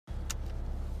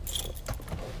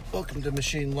Welcome to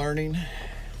Machine Learning,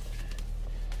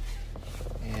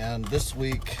 and this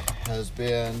week has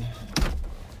been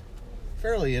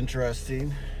fairly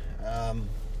interesting.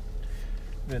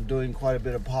 Been doing quite a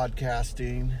bit of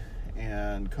podcasting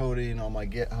and coding on my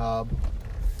GitHub,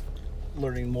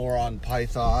 learning more on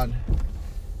Python,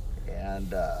 and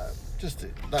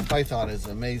that Python is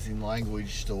an amazing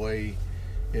language, the way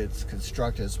it's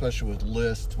constructed, especially with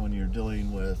lists when you're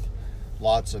dealing with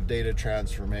lots of data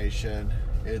transformation.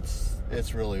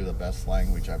 It's really the best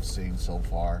language I've seen so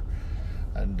far,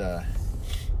 and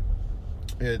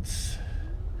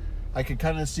I could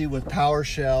kind of see with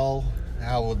PowerShell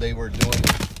how they were doing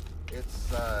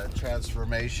its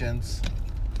transformations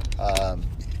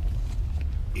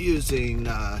using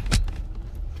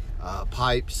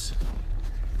pipes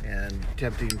and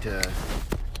attempting to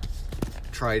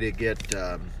try to get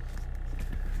a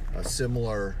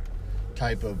similar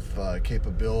type of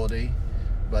capability,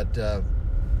 but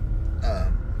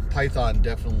Python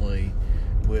definitely,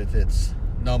 with its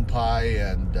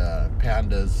NumPy and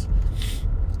Pandas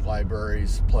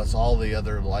libraries, plus all the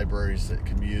other libraries that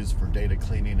can be used for data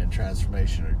cleaning and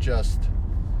transformation, they're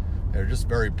just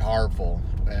very powerful.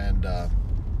 And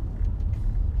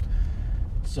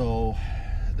so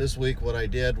this week what I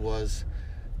did was,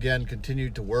 again,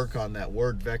 continued to work on that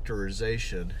word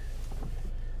vectorization,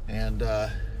 and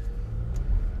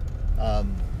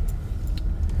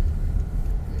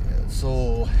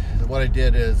so what I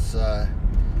did is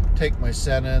take my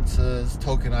sentences,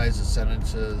 tokenize the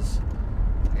sentences,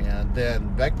 and then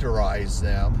vectorize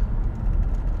them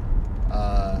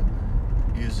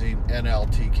using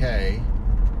NLTK.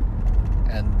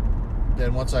 And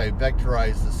then once I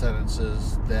vectorize the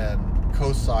sentences, then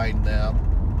cosine them,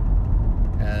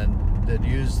 and then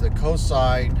use the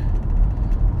cosine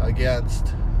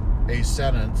against a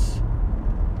sentence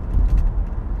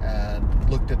and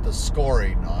looked at the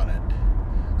scoring on it.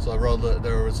 So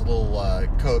there was a little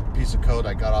piece of code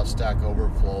I got off Stack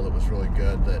Overflow that was really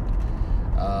good, that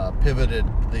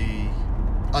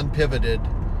unpivoted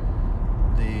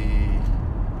the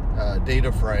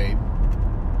data frame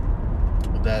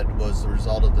that was the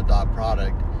result of the dot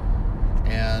product,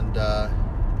 and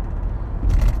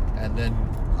then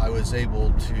I was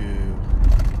able to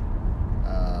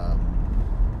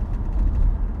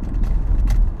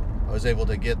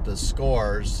get the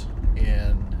scores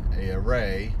in an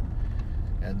array,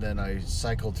 and then I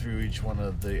cycled through each one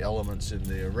of the elements in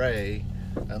the array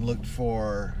and looked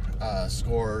for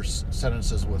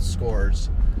sentences with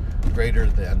scores greater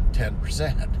than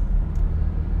 10%.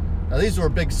 Now these were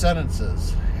big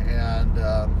sentences, and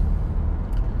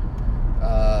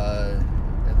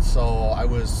so I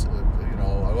was,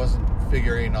 I wasn't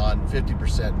figuring on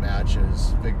 50%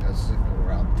 matches,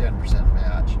 around 10%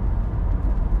 match.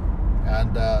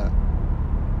 And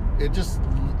it just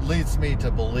leads me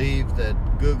to believe that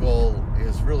Google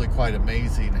is really quite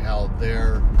amazing, how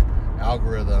their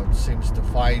algorithm seems to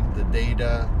find the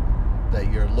data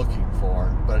that you're looking for.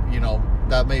 But,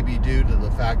 that may be due to the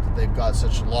fact that they've got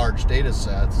such large data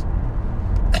sets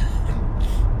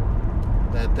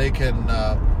that they can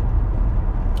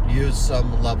use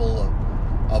some level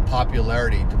of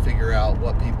popularity to figure out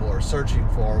what people are searching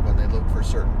for when they look for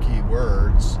certain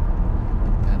keywords.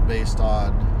 And based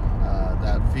on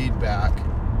that feedback,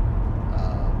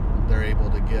 they're able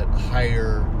to get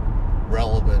higher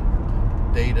relevant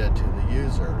data to the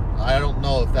user. I don't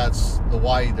know if that's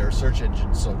why their search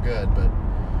engine's so good, but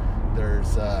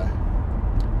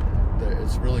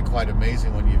it's really quite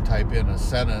amazing when you type in a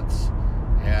sentence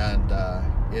and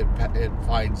it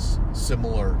finds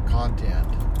similar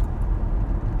content,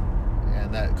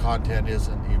 and that content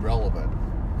isn't irrelevant.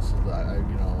 So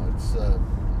it's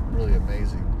really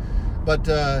amazing. But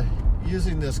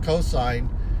using this cosine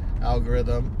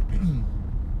algorithm,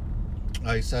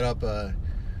 I set up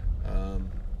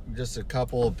just a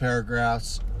couple of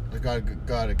paragraphs. I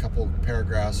got a couple of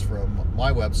paragraphs from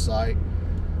my website,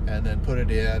 and then put it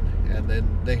in, and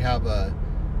then they have a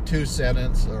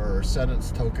 2-sentence or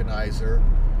sentence tokenizer,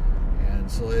 and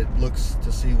so it looks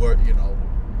to see what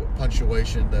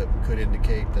punctuation that could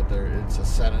indicate that it's a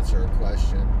sentence or a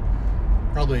question.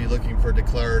 Probably looking for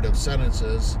declarative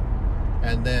sentences,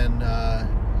 and then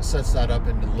sets that up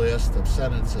in the list of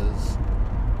sentences,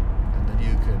 and then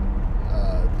you can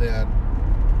then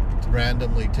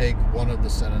randomly take one of the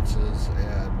sentences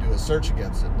and do a search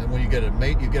against it. And then when you get a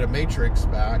matrix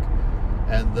back,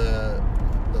 and the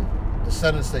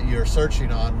sentence that you're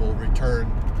searching on will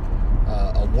return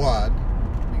a 1,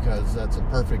 because that's a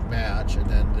perfect match, and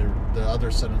then the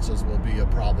other sentences will be a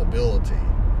probability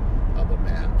of a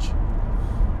match.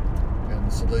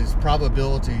 And so these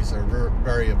probabilities are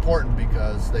very important,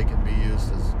 because they can be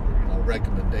used as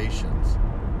recommendations.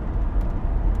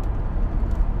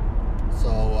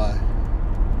 So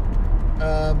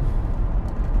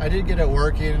I did get it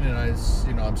working, and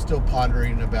I'm still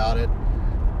pondering about it.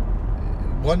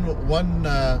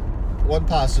 One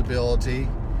possibility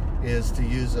is to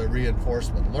use a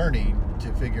reinforcement learning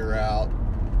to figure out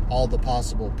all the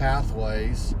possible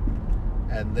pathways,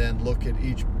 and then look at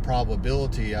each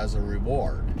probability as a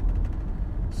reward.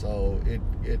 So it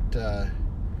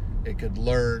could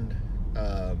learn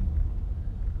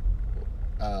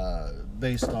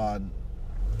based on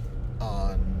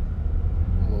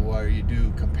where you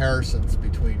do comparisons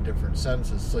between different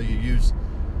sentences. So you use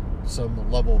some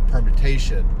level of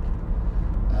permutation.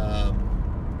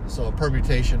 So a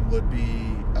permutation would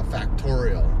be a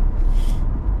factorial.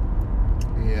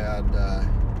 And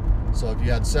so if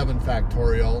you had 7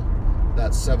 factorial,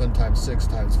 that's 7 times 6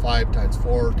 times 5 times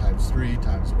 4 times 3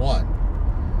 times 1.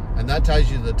 And that tells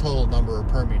you the total number of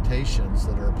permutations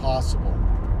that are possible.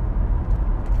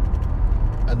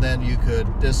 And then you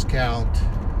could discount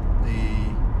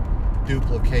the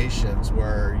duplications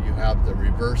where you have the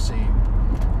reversing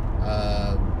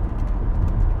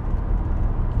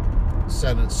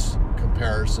sentence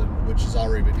comparison, which has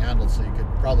already been handled, so you could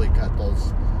probably cut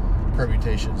those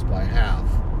permutations by half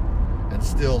and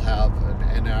still have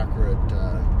an accurate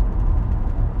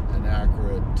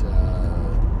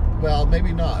well,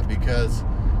 maybe not, because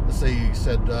let's say you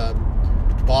said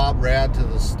Bob ran to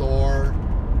the store,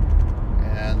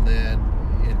 and then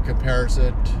it compares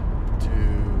it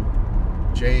to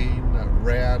Jane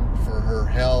ran for her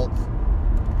health.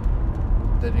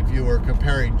 Then if you were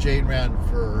comparing Jane ran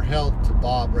for her health to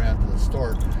Bob ran to the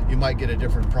store, you might get a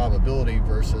different probability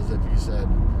versus if you said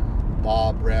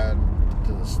Bob ran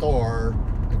to the store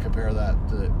and compare that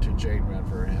to Jane ran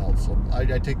for her health. So I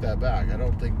take that back. I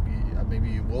don't think, maybe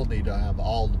you will need to have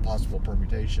all the possible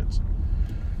permutations.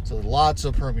 So lots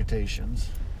of permutations.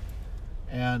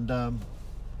 And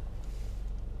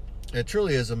it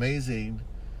truly is amazing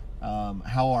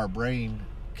how our brain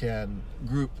can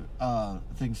group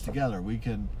things together. We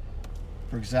can,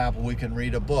 for example, we can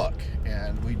read a book,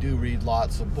 and we do read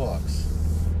lots of books.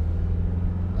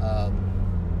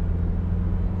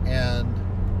 And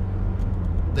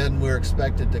then we're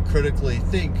expected to critically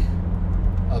think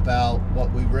about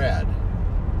what we read.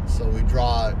 So we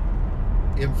draw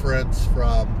inference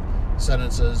from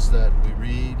sentences that we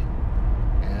read,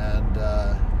 and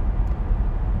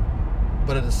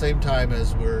but at the same time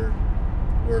as we're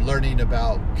learning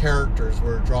about characters,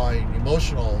 we're drawing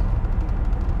emotional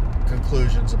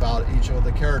conclusions about each of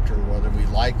the character, whether we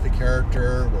like the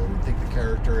character, whether we think the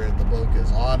character in the book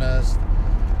is honest,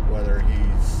 whether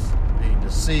he's being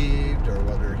deceived, or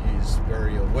whether he's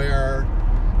very aware,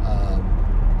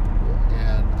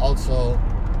 and also,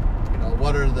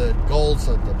 what are the goals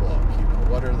of the book?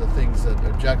 What are the things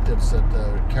objectives that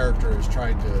the character is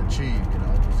trying to achieve?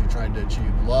 Is he trying to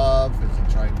achieve love? Is he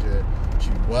trying to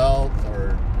achieve wealth?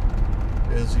 Or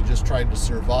is he just trying to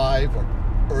survive?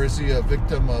 Or is he a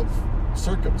victim of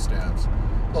circumstance?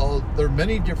 Well, there are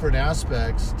many different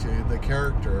aspects to the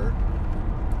character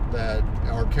that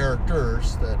are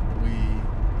characters that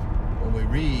when we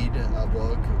read a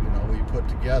book, we put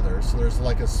together. So there's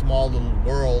like a small little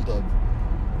world of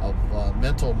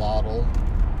mental model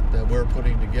that we're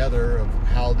putting together of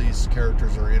how these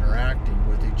characters are interacting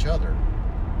with each other.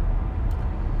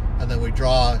 And then we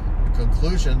draw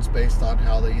conclusions based on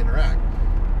how they interact.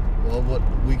 Well, what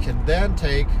we can then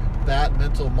take that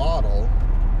mental model,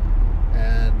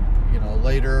 and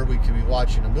later we could be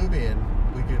watching a movie and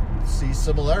we could see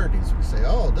similarities. We say,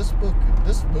 oh, this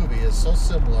movie is so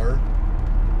similar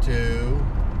to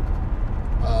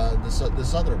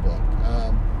this other book.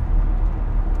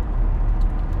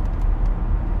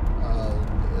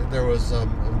 There was a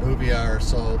movie or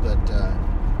so that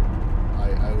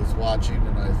I was watching,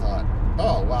 and I thought,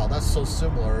 oh wow, that's so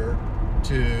similar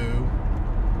to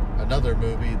another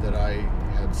movie that I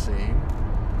had seen,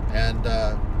 and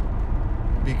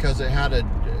because it had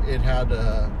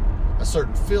a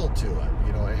certain feel to it,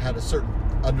 it had a certain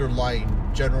underlying,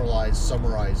 generalized,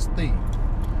 summarized theme.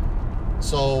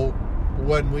 So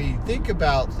when we think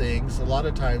about things, a lot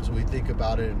of times we think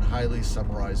about it in highly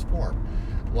summarized form.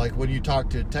 Like when you talk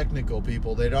to technical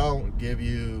people, they don't give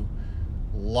you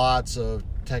lots of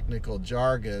technical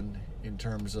jargon in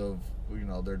terms of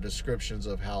their descriptions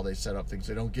of how they set up things.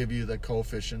 They don't give you the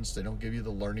coefficients. They don't give you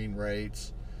the learning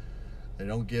rates. They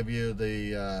don't give you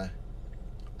the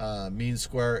mean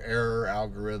square error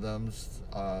algorithms,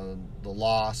 the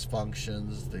loss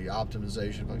functions, the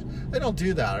optimization functions. They don't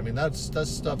do that. I mean, that's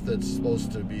stuff that's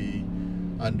supposed to be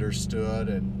understood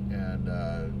and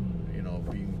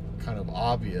being kind of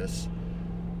obvious.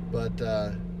 But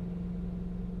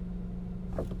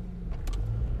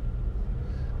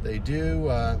they do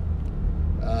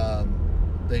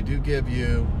give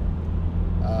you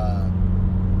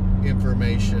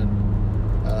information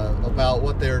about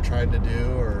what they're trying to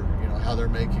do, or how they're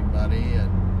making money, and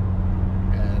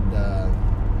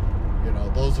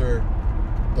those are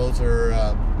those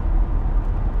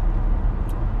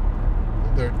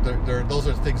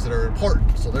are things that are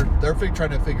important. So they're trying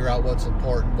to figure out what's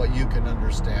important, what you can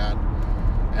understand,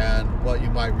 and what you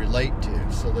might relate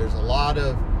to. So there's a lot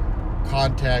of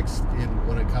context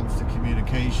when it comes to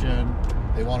communication.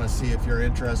 They want to see if you're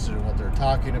interested in what they're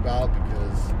talking about,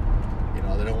 because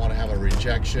they don't want to have a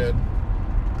rejection.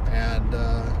 And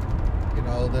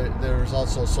there's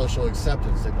also social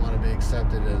acceptance. They want to be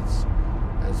accepted as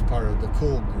part of the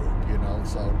cool group.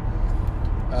 So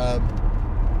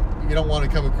you don't want to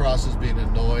come across as being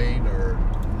annoying or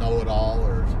know-it-all,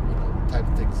 or type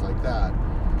of things like that.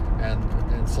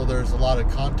 And so there's a lot of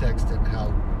context in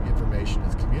how information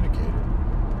is communicated.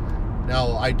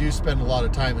 Now, I do spend a lot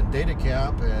of time in data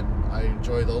camp, and I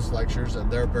enjoy those lectures,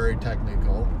 and they're very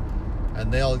technical,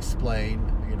 and they'll explain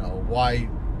why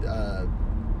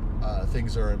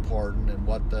things are important and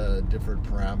what the different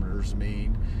parameters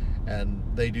mean, and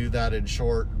they do that in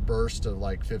short bursts of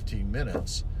like 15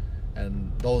 minutes.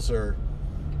 And those are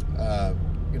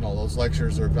those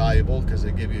lectures are valuable because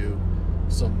they give you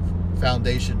some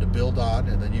foundation to build on,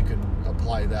 and then you can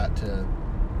apply that to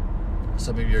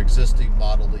some of your existing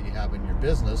model that you have in your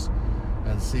business,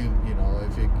 and see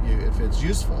if it's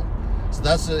useful. So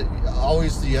that's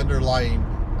always the underlying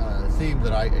theme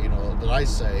that I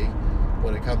say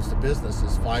when it comes to business,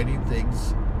 is finding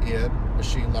things in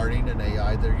machine learning and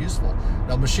AI that are useful.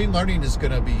 Now, machine learning is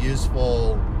going to be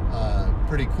useful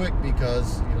pretty quick,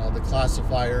 because the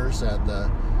classifiers and the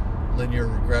linear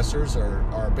regressors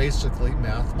are basically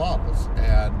math models,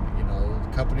 and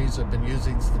companies have been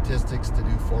using statistics to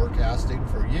do forecasting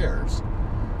for years.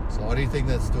 So anything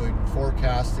that's doing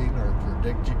forecasting or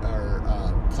predicting or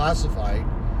classifying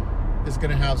is going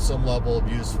to have some level of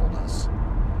usefulness.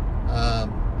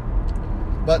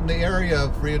 But in the area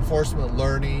of reinforcement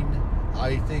learning,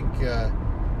 I think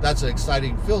that's an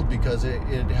exciting field, because it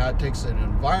takes an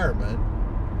environment,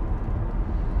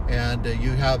 and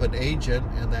you have an agent,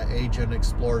 and that agent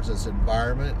explores this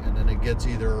environment, and then it gets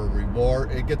either a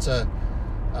reward, it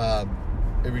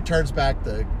returns back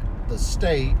the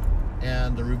state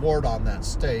and the reward on that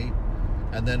state,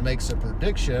 and then makes a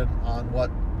prediction on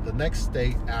what the next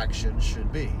state action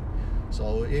should be.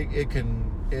 So it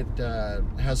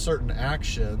has certain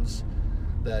actions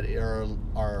that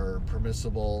are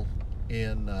permissible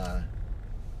in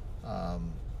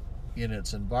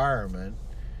its environment,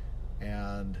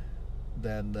 and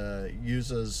then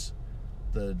uses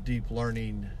the deep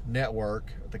learning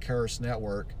network, the Keras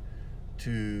network,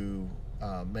 to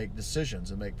make decisions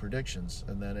and make predictions,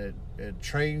 and then it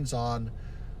trains on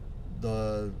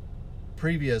the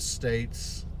previous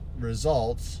state's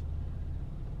results,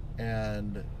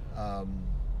 and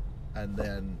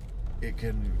then it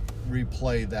can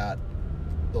replay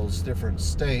those different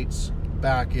states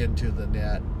back into the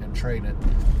net and train it.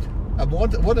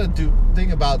 One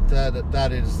thing about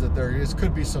that is that there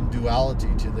could be some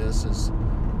duality to this, is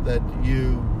that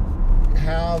you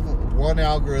have one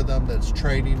algorithm that's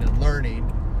training and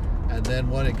learning, and then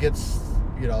when it gets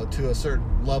to a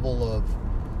certain level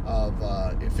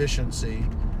of efficiency,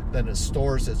 then it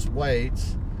stores its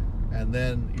weights, and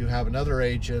then you have another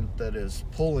agent that is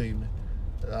pulling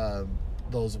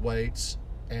those weights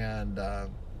and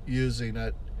using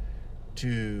it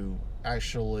to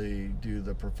actually do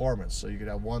the performance. So you could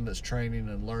have one that's training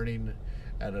and learning,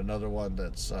 and another one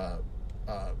that's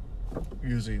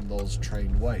using those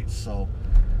trained weights. So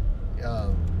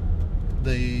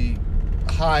the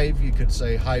hive, you could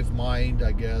say hive mind,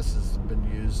 I guess, has been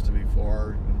used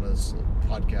before in this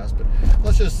podcast, but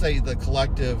let's just say the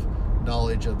collective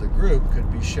knowledge of the group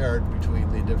could be shared between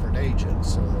the different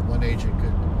agents. So that one agent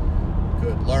could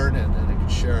learn, and then it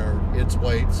could share its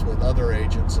weights with other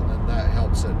agents, and then that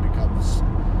helps it becomes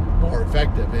more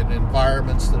effective in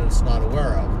environments that it's not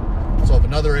aware of. So if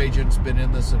another agent's been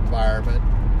in this environment,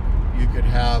 you could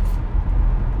have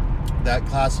that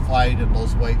classified and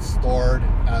those weights stored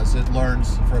as it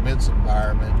learns from its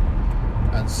environment.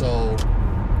 And so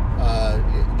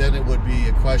then it would be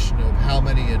a question of how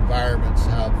many environments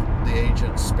have the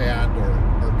agent spanned or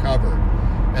covered.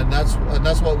 And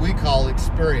that's what we call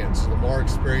experience. The more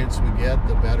experience we get,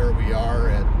 the better we are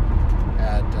at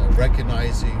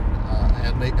recognizing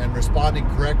and responding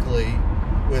correctly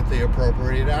with the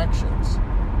appropriate actions.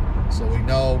 So we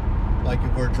know, like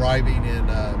if we're driving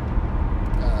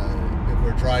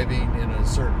we're driving in a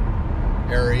certain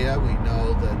area, we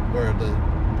know that where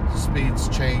the speeds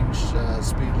change,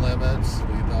 speed limits.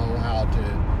 We know how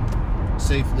to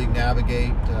safely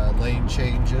navigate lane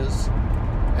changes,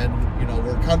 and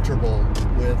we're comfortable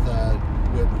with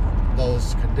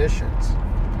those conditions,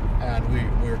 and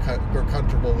we're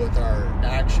comfortable with our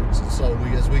actions. And so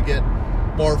as we get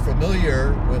more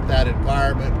familiar with that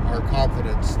environment, our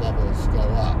confidence levels go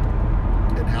up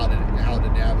in how to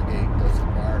navigate those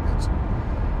environments.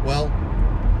 Well,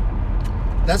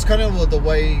 that's kind of the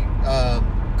way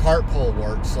CartPole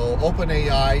works. So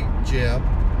OpenAI, Jim,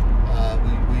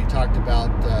 we talked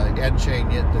about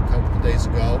Nchain it a couple of days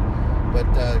ago,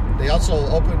 but they also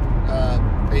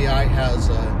OpenAI has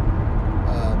a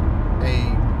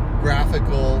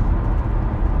graphical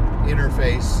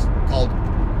interface called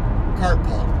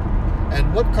CartPole.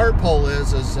 And what CartPole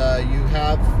is you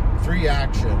have three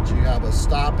actions. You have a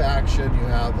stop action, you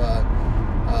have a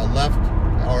left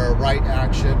or a right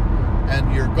action,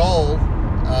 and your goal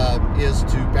is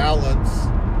to balance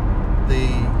the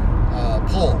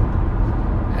pole.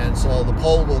 And so the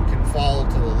pole can fall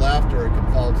to the left or it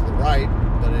can fall to the right,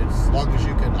 but as long as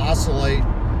you can oscillate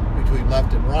between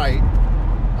left and right,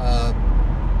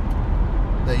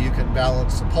 that you can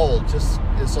balance the pole. Just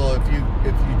so if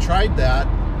you tried that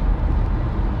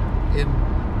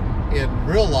in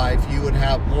real life, you would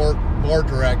have more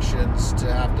directions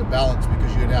to have to balance,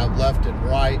 because you would have left and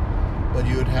right, but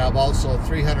you would have also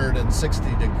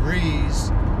 360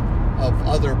 degrees of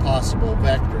other possible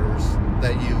vectors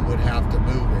that you would have to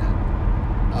move in.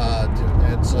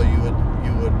 And so you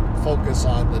would focus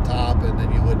on the top, and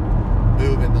then you would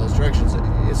move in those directions.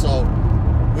 So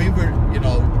we were,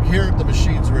 here the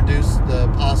machines reduce the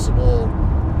possible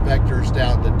vectors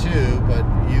down to 2, but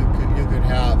you could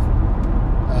have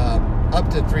up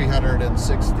to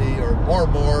 360 or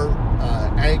more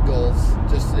angles.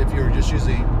 Just if you were just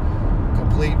using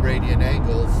complete radian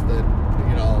angles, that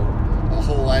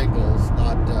whole angles,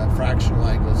 not fractional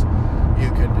angles, you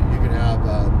could have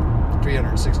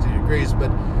 360 degrees.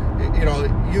 But if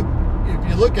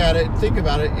you look at it and think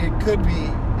about it, it could be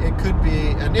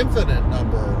an infinite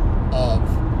number of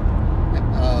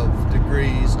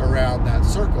degrees around that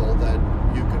circle that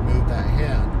you can move that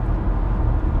hand.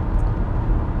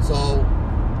 So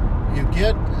you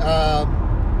get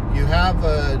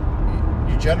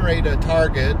you generate a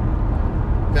target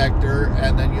vector,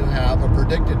 and then you have a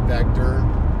predicted vector,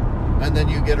 and then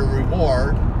you get a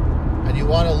reward, and you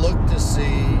want to look to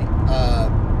see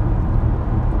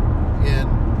in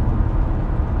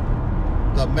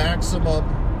the maximum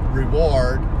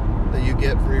reward that you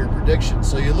get for your prediction.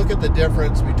 So you look at the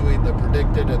difference between the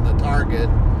predicted and the target,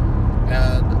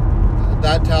 and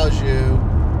that tells you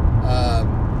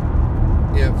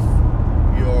if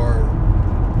you're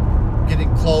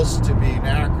getting close to being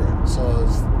accurate. So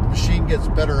as the machine gets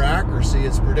better accuracy,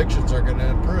 its predictions are going to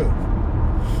improve.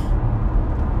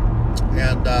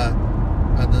 And then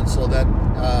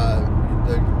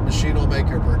the machine will make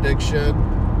a prediction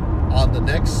on the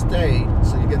next state.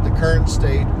 So you get the current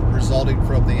state resulting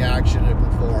from the action it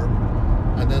performed,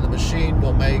 and then the machine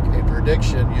will make a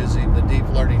prediction using the deep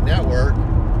learning network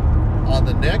on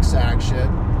the next action.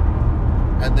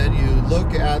 And then you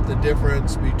look at the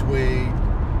difference between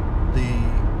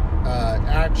the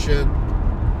action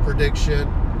prediction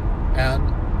and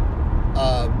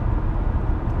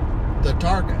the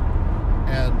target,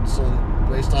 and so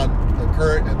based on the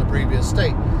current and the previous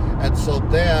state. And so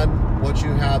then once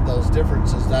you have those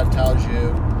differences, that tells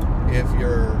you if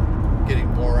you're getting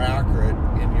more accurate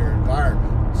in your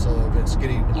environment. So if it's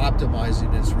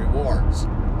optimizing its rewards.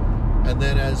 And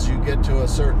then as you get to a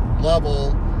certain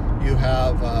level, you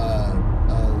have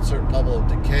a certain level of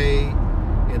decay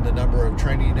in the number of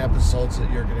training episodes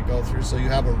that you're going to go through. So you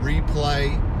have a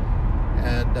replay,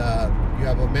 and you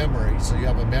have a memory. So you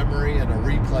have a memory and a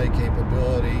replay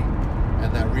capability,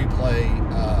 and that replay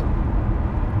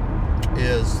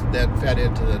is then fed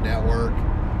into the network,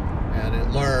 and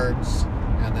it learns,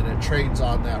 and then it trains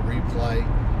on that replay,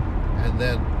 and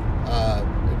then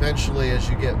eventually, as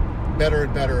you get better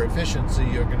and better efficiency,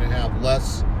 you're going to have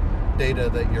less data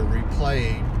that you're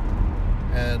replaying,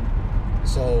 and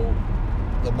so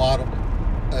the model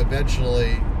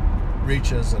eventually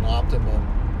reaches an optimum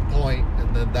point,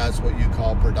 and then that's what you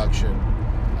call production,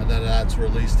 and then that's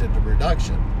released into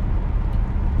production.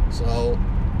 So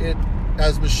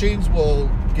as machines will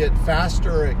get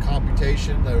faster at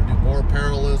computation, they'll do more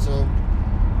parallelism,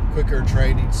 quicker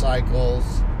training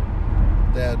cycles,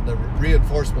 then the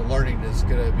reinforcement learning is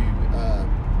going to be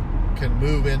can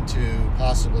move into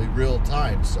possibly real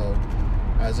time. So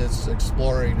as it's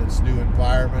exploring its new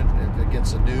environment, if it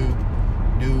gets a new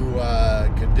new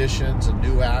conditions and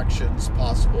new actions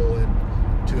possible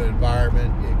into an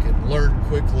environment. It can learn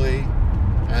quickly,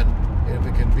 and if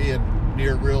it can be in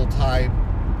near real time,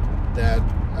 then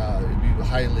it'd be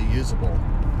highly usable.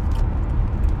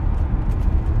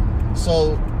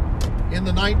 So in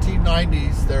the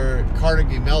 1990s,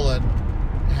 Carnegie Mellon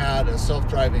had a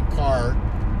self-driving car,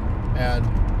 and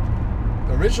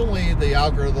originally the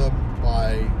algorithm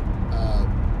by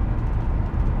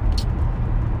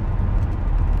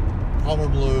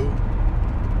Pomerleau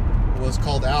was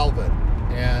called Alvin,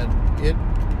 and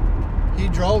he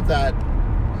drove that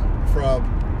from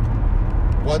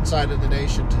one side of the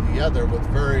nation to the other with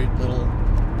very little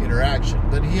interaction.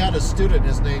 Then he had a student,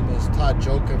 his name was Todd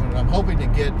Jochum, and I'm hoping to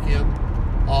get him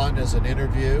on as an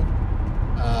interview.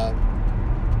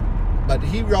 But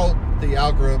he wrote the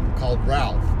algorithm called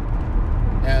Ralph,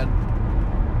 and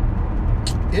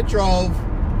it drove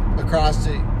across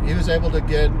he was able to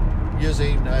get,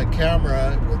 using a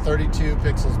camera with 32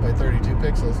 pixels by 32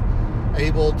 pixels,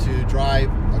 able to drive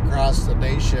across the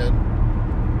nation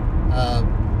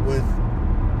with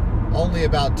only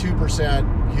about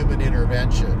 2% human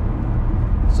intervention.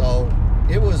 So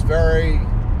it was very,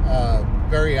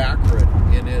 very accurate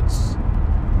in its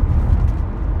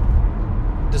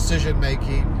decision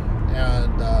making,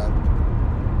 and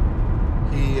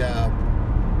he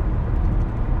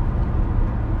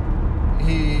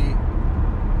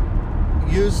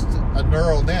used a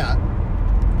neural net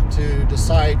to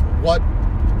decide what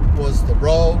was the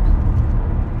road,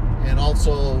 and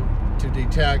also to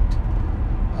detect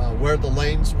where the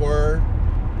lanes were,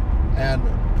 and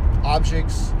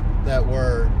objects that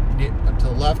were to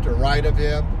the left or right of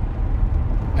him,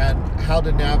 and how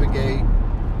to navigate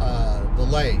the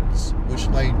lanes, which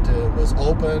lane was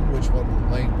open, which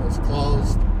one lane was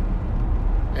closed,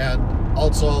 and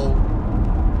also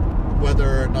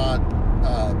whether or not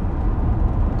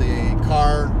the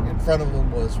car in front of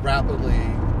him was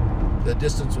the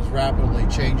distance was rapidly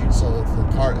changing, so if the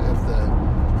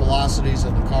velocities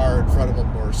in the car in front of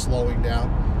him were slowing down.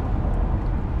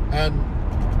 And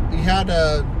he had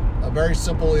a very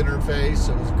simple interface.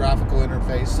 It was a graphical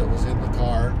interface that was in the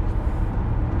car.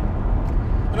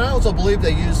 And I also believe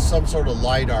they used some sort of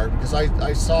LiDAR, because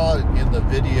I saw in the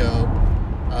video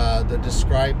that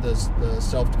described the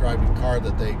self-driving car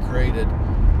that they created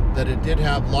that it did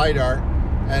have LiDAR.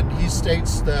 And he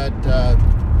states that,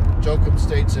 Jochum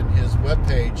states in his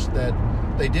webpage that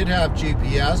they did have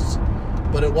GPS,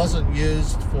 but it wasn't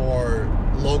used for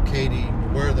locating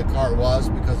where the car was,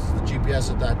 because the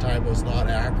GPS at that time was not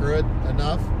accurate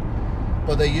enough.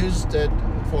 But they used it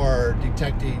for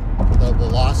detecting the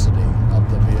velocity of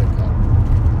the vehicle.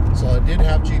 So it did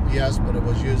have GPS, but it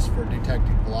was used for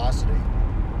detecting velocity.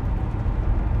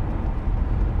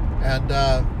 And,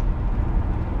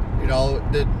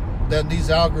 then these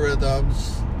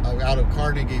algorithms out of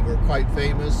Carnegie were quite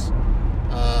famous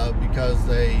because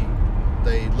they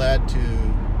led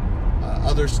to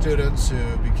other students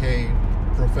who became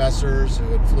professors,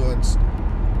 who influenced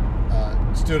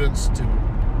students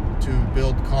to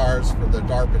build cars for the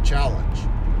DARPA challenge.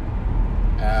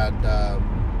 And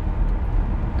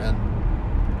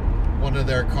one of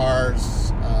their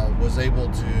cars was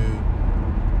able to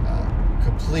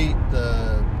complete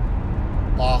the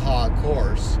Baja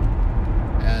course,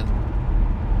 and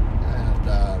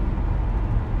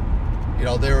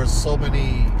there was so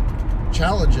many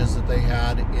challenges that they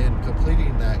had in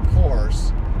completing that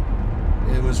course.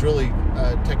 It was really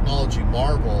a technology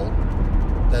marvel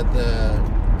that the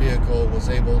vehicle was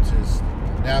able to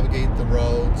navigate the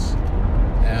roads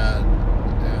and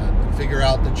figure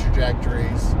out the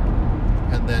trajectories,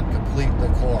 and then complete the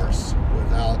course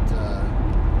without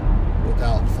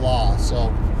flaw.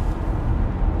 So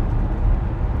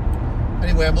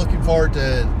anyway, I'm looking forward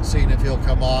to seeing if he'll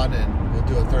come on, and we'll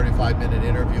do a 35-minute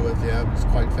interview with him. He's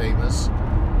quite famous,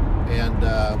 and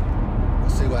we'll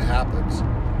see what happens.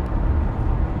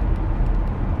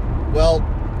 Well,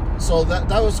 so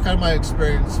that was kind of my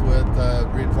experience with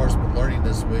reinforcement learning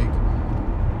this week.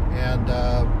 And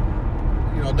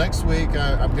next week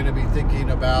I'm going to be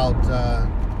thinking about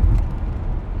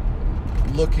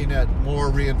looking at more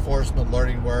reinforcement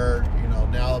learning, where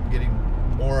now I'm getting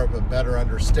more of a better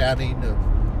understanding of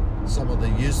some of the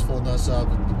usefulness of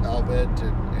it,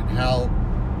 and how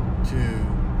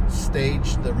to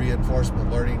stage the reinforcement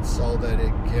learning so that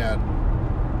it can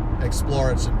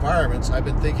explore its environments. I've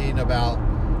been thinking about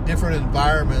different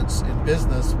environments in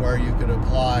business where you could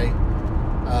apply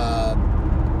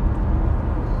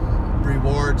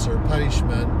rewards or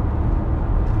punishment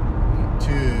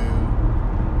to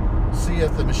see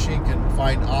if the machine can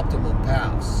find optimal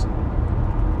paths.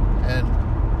 And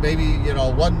maybe,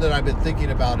 one that I've been thinking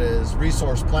about is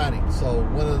resource planning. So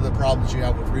one of the problems you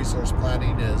have with resource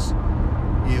planning is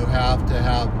you have to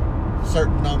have a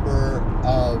certain number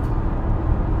of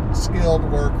skilled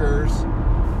workers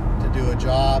to do a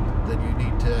job. Then you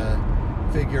need to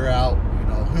figure out,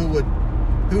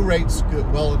 who rates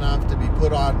good well enough to be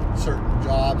put on certain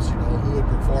jobs, who would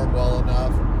perform well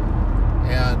enough,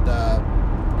 and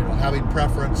having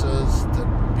preferences to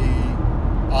be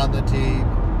on the team,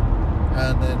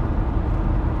 and then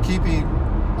keeping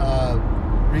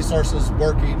resources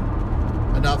working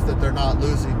enough that they're not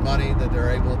losing money, that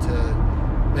they're able to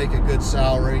make a good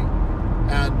salary,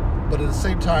 but at the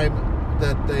same time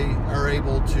that they are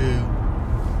able to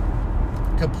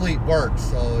complete work.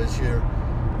 So as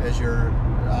you're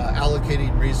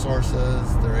allocating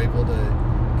resources, they're able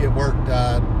to get work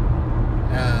done,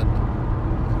 and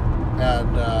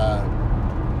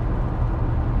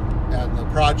the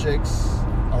projects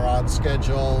are on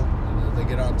schedule. And if they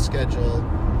get on schedule,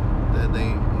 then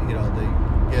they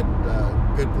get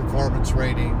good performance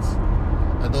ratings,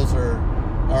 and those are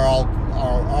all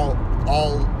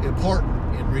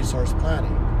important in resource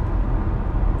planning.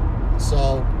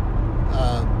 So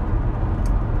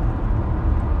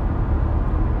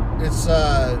it's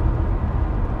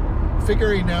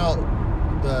figuring out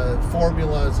the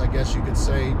formulas, I guess you could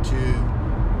say, to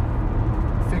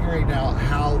figuring out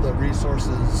how the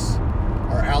resources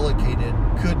are allocated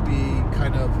could be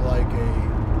kind of like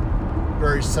a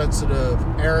very sensitive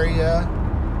area,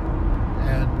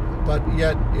 but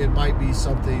yet it might be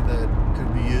something that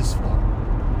could be useful.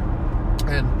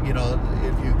 And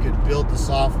if you could build the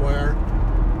software,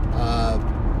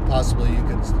 possibly you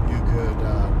could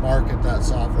market that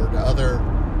software to other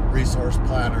resource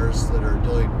planners that are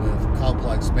dealing with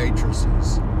complex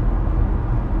matrices.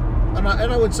 And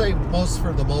I would say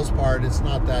for the most part, it's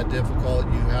not that difficult.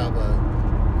 You have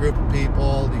a group of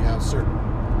people, you have certain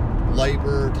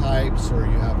labor types, or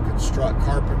you have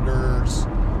carpenters,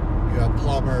 you have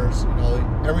plumbers.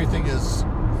 Everything is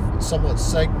somewhat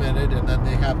segmented, and then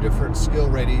they have different skill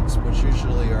ratings, which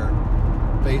usually are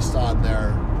based on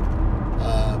their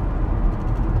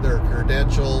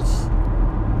credentials,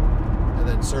 and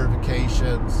then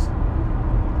certifications,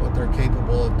 what they're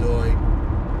capable of doing,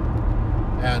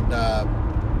 and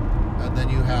then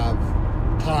you have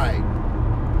time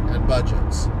and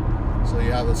budgets. So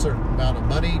you have a certain amount of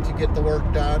money to get the work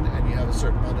done, and you have a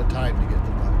certain amount of time to get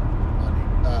the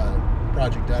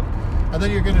project done, and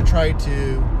then you're going to try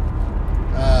to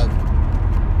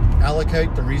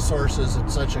allocate the resources in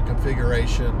such a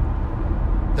configuration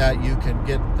that you can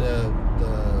get the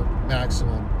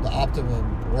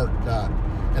optimum work done.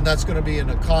 And that's going to be in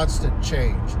a constant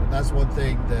change. And that's one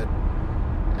thing that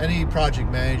any project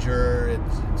manager,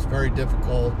 it's very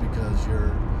difficult, because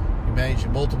you're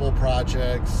managing multiple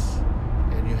projects,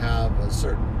 and you have a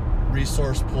certain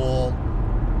resource pool,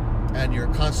 and you're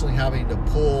constantly having to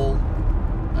pull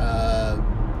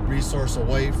resource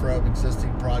away from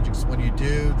existing projects. When you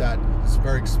do that, it's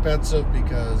very expensive,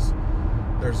 because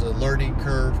there's a learning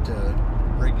curve to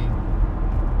bringing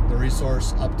the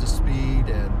resource up to speed,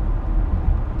 and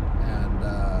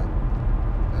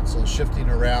so shifting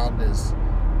around is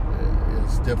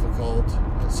difficult.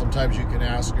 Sometimes you can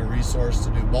ask your resource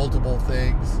to do multiple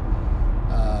things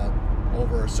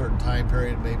over a certain time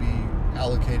period, maybe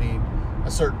allocating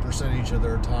a certain percentage of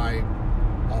their time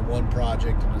on one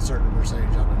project and a certain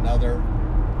percentage on another,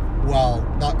 while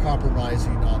not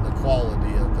compromising on the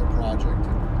quality of the project.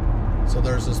 So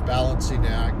there's this balancing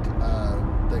act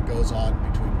that goes on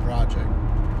between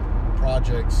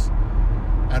projects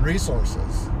and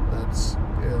resources. That's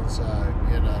is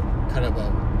in a kind of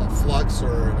a flux,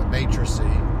 or in a matrix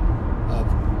of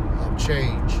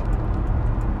change.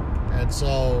 And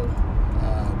so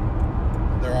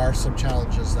there are some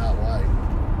challenges that way.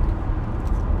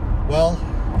 Well,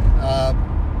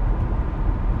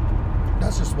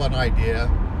 that's just one idea.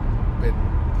 Been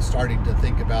starting to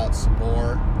think about some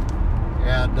more.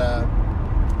 And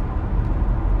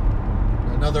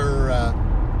another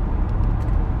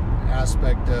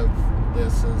aspect of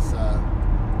this is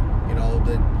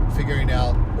figuring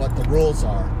out what the rules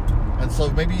are. And so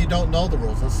maybe you don't know the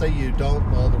rules. Let's say you don't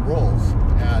know the rules,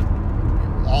 and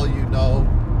all you know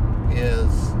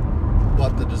is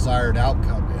what the desired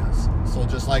outcome is. So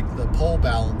just like the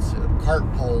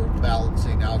cart pole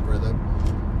balancing algorithm,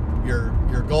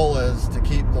 your goal is to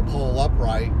keep the pole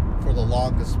upright for the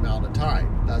longest amount of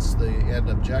time. That's the end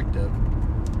objective.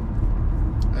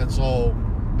 And so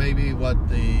maybe what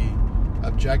the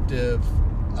objective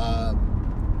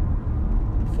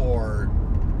for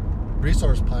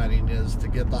resource planning is to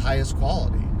get the highest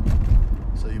quality.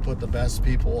 So you put the best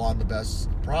people on the best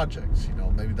projects.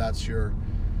 Maybe that's your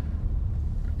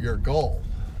goal.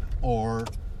 Or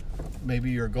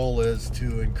maybe your goal is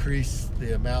to increase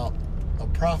the amount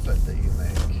of profit that you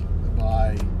make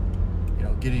by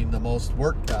getting the most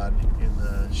work done in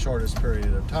the shortest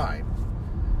period of time.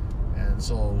 And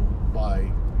so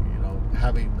by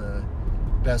having the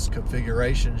best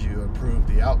configurations, you improve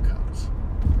the outcomes.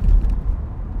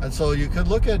 And so you could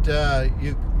look at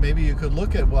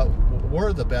what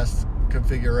were the best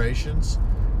configurations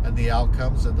and the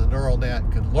outcomes, and the neural net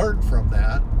could learn from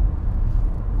that.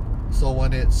 So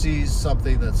when it sees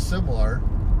something that's similar,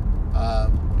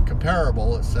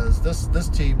 comparable, it says this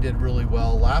team did really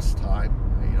well last time.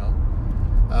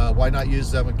 Why not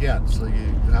use them again? So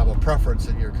you have a preference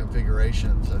in your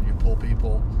configurations, and you pull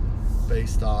people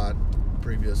based on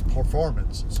previous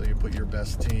performance. So you put your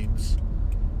best teams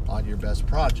on your best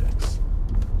projects,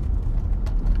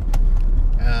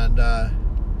 and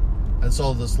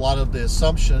so there's a lot of the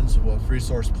assumptions with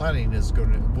resource planning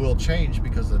will change,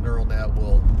 because the neural net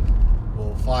will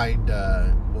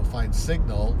find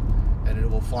signal, and it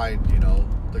will find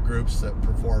the groups that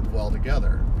performed well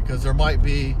together, because there might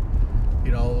be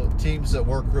teams that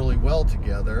work really well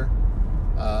together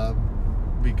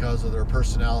because of their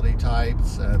personality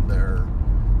types and their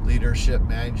leadership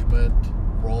management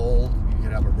role. You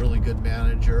can have a really good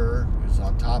manager who's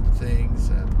on top of things,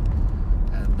 and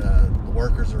the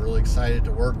workers are really excited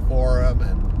to work for them,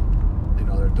 and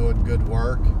they're doing good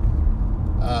work.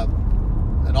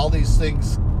 And all these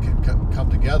things can come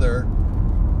together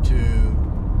to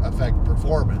affect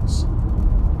performance.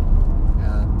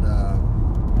 And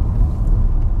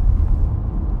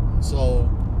so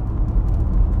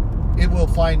it will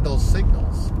find those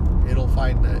signals. It'll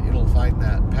find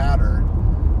that pattern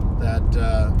that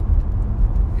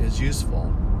is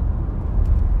useful.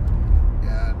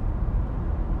 And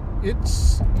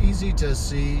it's easy to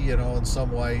see, in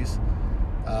some ways,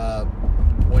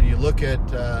 when you look at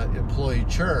employee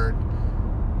churn,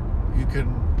 you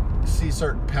can see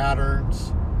certain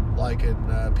patterns, like in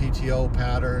PTO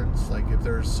patterns. Like if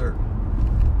there's certain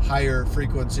higher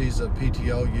frequencies of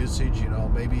PTO usage,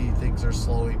 maybe things are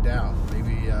slowing down.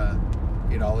 Maybe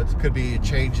it could be a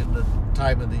change in the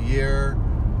time of the year.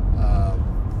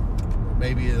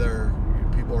 Maybe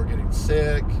people are getting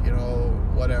sick,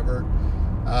 whatever.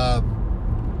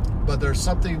 But there's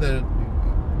something that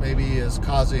maybe is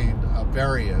causing a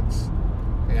variance,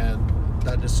 and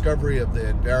that discovery of the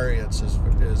invariance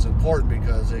is important,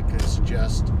 because it could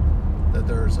suggest that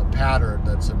there's a pattern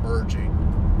that's emerging.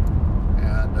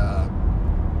 And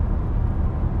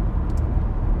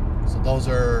so those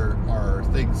are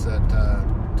things that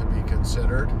to be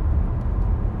considered.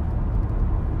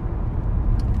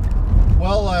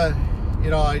 Well, I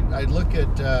look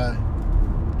at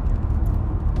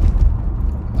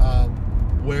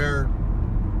where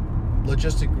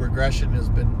logistic regression has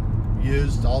been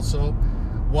used also.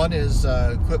 One is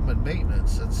equipment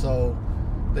maintenance, and so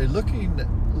they're looking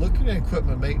at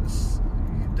equipment maintenance.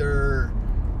 There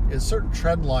is certain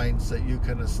trend lines that you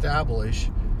can establish,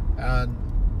 and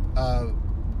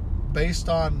based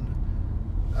on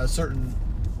a certain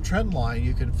trend line,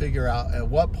 you can figure out at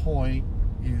what point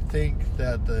you think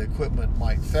that the equipment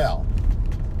might fail.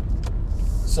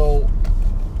 So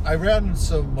I ran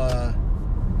some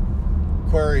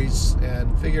queries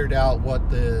and figured out what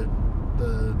the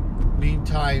mean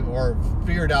time, or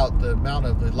figured out the amount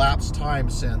of elapsed time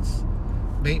since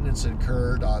maintenance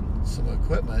occurred on some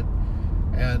equipment,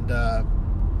 and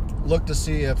looked to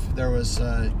see if there was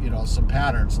some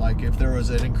patterns, like if there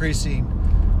was an increasing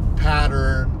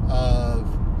pattern of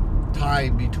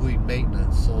time between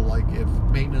maintenance. So like if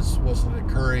maintenance wasn't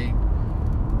occurring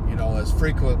as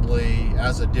frequently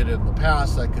as it did in the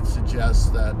past, that could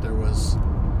suggest that there was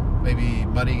maybe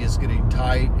money is getting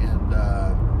tight, and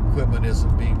equipment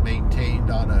isn't being maintained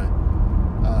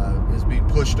is being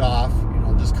pushed off.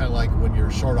 Just kind of like when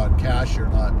you're short on cash, you're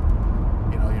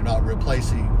not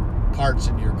replacing parts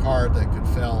in your car that could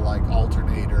fail, like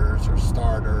alternators or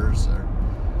starters, or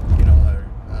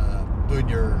doing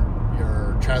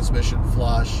your transmission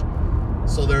flush.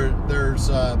 So there's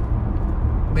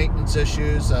maintenance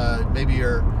issues. Maybe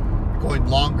you're going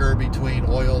longer between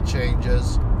oil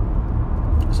changes.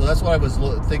 So that's what I was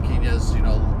thinking is,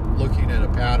 looking at a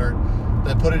pattern,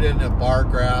 then put it into bar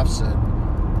graphs and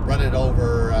run it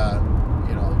over,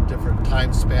 different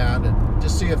time span, and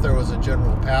just see if there was a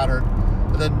general pattern.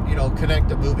 And then,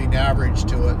 connect a moving average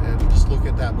to it, and just look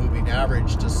at that moving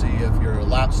average to see if your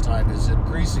elapsed time is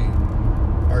increasing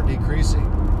or decreasing.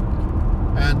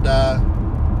 And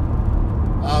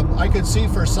I could see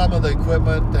for some of the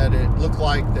equipment that it looked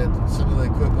like that some of the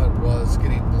equipment was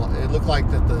getting, it looked like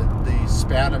that the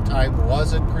span of time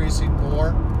was increasing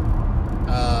more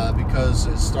because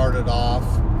it started off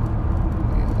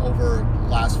over the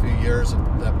last few years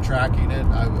of them tracking it.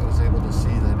 I was able to see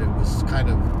that it was kind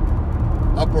of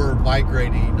upward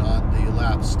migrating on the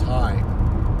elapsed time.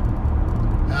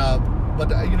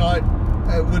 But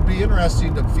it would be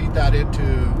interesting to feed that into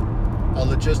a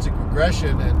logistic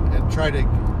regression and try to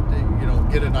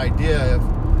get an idea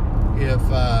if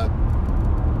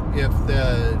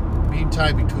the mean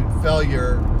time between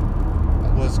failure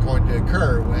was going to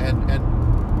occur, and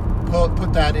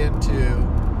put that into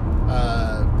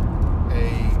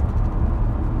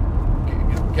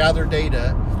gather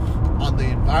data on the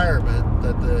environment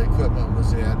that the equipment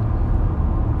was in,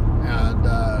 and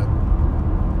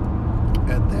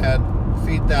then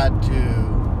feed that to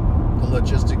the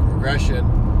logistic regression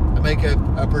and make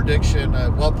a prediction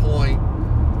at what point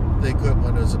the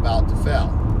equipment is about to fail.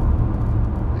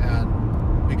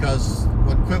 And because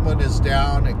when equipment is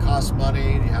down, it costs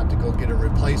money. You have to go get a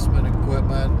replacement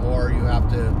equipment, or you have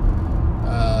to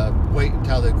wait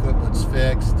until the equipment's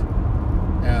fixed.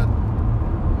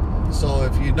 And so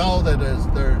if you know that there's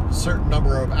a certain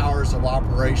number of hours of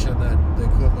operation that the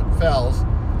equipment fails,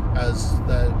 as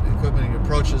the equipment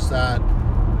approaches that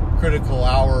critical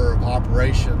hour of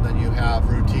operation, then you have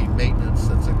routine maintenance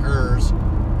that occurs,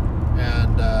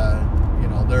 and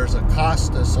there's a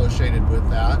cost associated with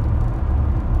that.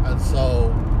 And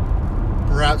so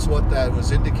perhaps what that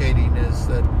was indicating is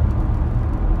that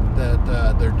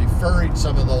they're deferring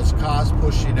some of those costs,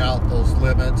 pushing out those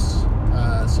limits.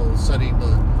 So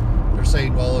they're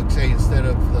saying, well, okay, instead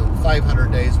of the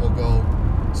 500 days, we'll go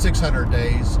 600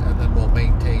 days, and then we'll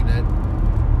maintain it,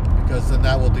 because then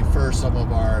that will defer some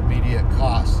of our immediate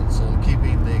costs. And so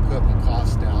keeping the equipment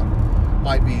costs down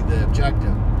might be the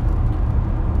objective.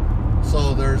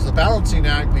 So there's a balancing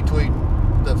act between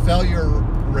the failure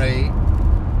rate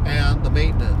and the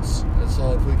maintenance. And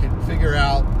so if we can figure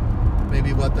out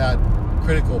maybe what that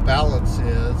critical balance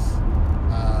is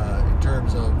in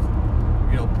terms of,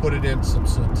 put it in some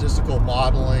statistical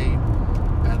modeling,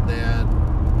 and then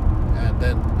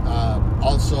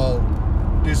also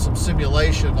do some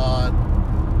simulation on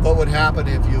what would happen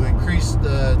if you increase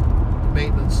the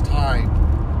maintenance time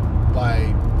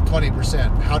by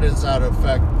 20%. How does that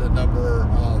affect the number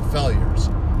of failures?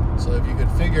 So if you could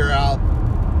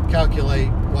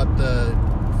calculate what the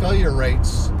failure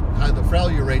rates, how the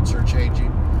failure rates are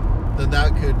changing, then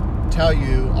that could tell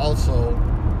you also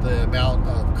the amount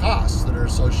of costs that are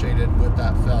associated with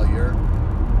that failure,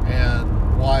 and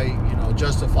why,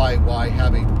 justify why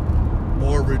having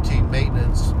more routine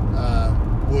maintenance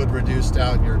would reduce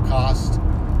down your cost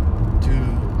to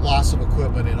loss of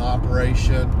equipment in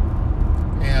operation,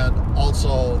 and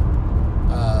also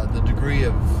the degree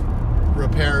of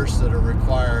repairs that are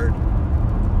required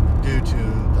due to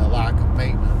the lack of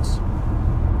maintenance.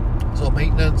 So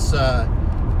maintenance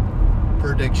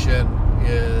prediction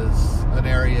is an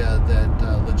area that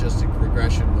logistic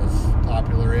regression was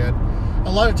popular in. A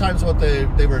lot of times what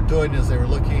they were doing is they were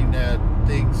looking at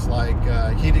things like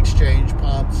heat exchange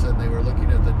pumps, and they were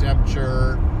looking at the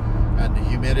temperature and the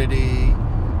humidity,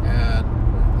 and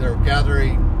they were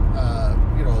gathering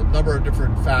a number of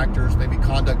different factors, maybe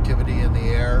conductivity in the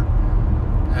air,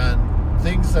 and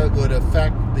things that would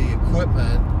affect the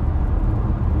equipment,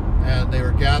 and they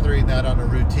were gathering that on a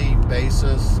routine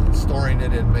basis and storing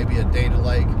it in maybe a data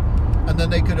lake, and then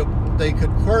they could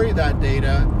query that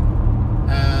data,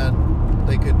 and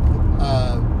they could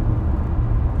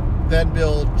then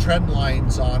build trend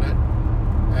lines on it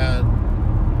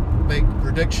and make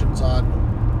predictions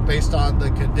based on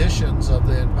the conditions of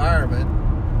the environment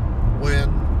when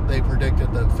they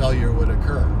predicted that failure would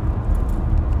occur.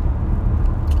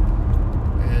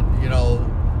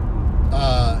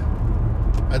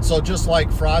 And so just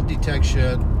like fraud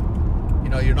detection,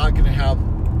 you're not going to have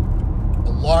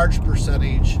a large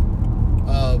percentage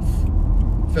of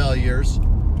failures,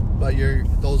 but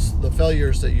the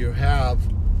failures that you have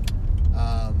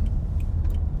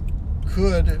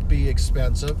could be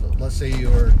expensive. Let's say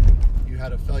you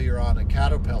had a failure on a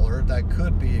Caterpillar, that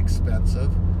could be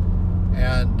expensive,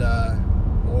 and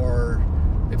or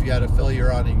if you had a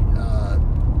failure on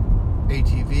an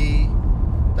ATV,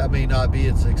 that may not be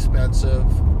as expensive,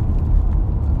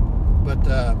 but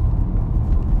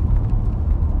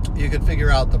you can figure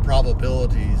out the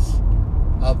probabilities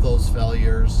of those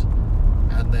failures,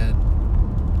 and then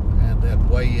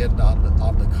weigh in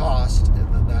on the cost,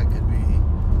 and then that could be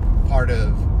part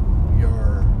of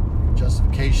your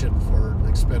justification for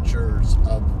expenditures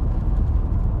of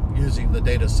using the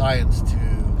data science to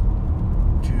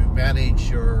to manage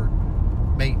your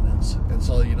maintenance. And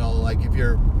so, like if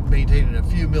you're maintaining a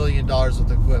few $1 million worth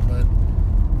of equipment,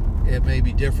 it may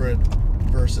be different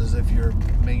versus if you're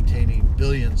maintaining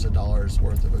billions of dollars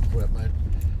worth of equipment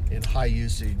in high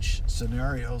usage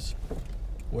scenarios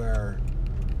where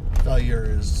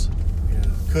failure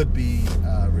could be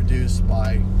reduced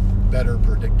by better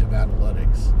predictive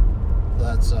analytics. So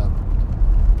that's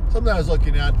something I was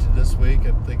looking at this week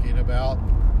and thinking about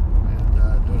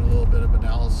and doing a little bit of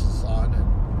analysis on. And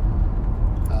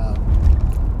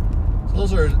so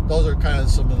those are kind of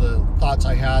some of the thoughts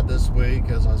I had this week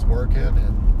as I was working,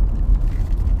 and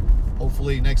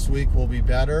hopefully next week will be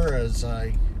better as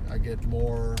I get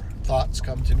more thoughts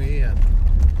come to me. And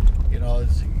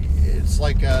it's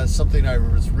like something I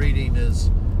was reading is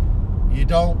you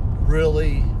don't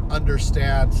really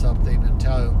understand something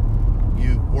until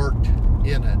you worked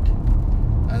in it.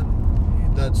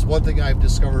 And that's one thing I've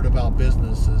discovered about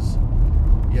business is,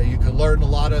 you can learn a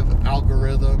lot of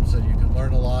algorithms and you can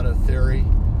learn a lot of theory,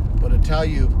 but until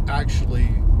you've actually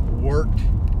worked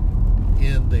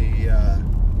in the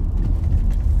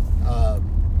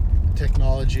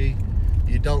technology,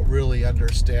 you don't really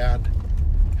understand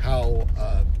how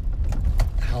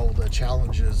the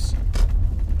challenges,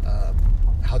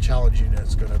 how challenging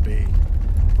it's going to be.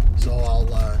 So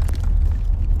I'll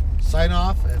sign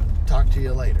off and talk to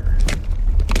you later.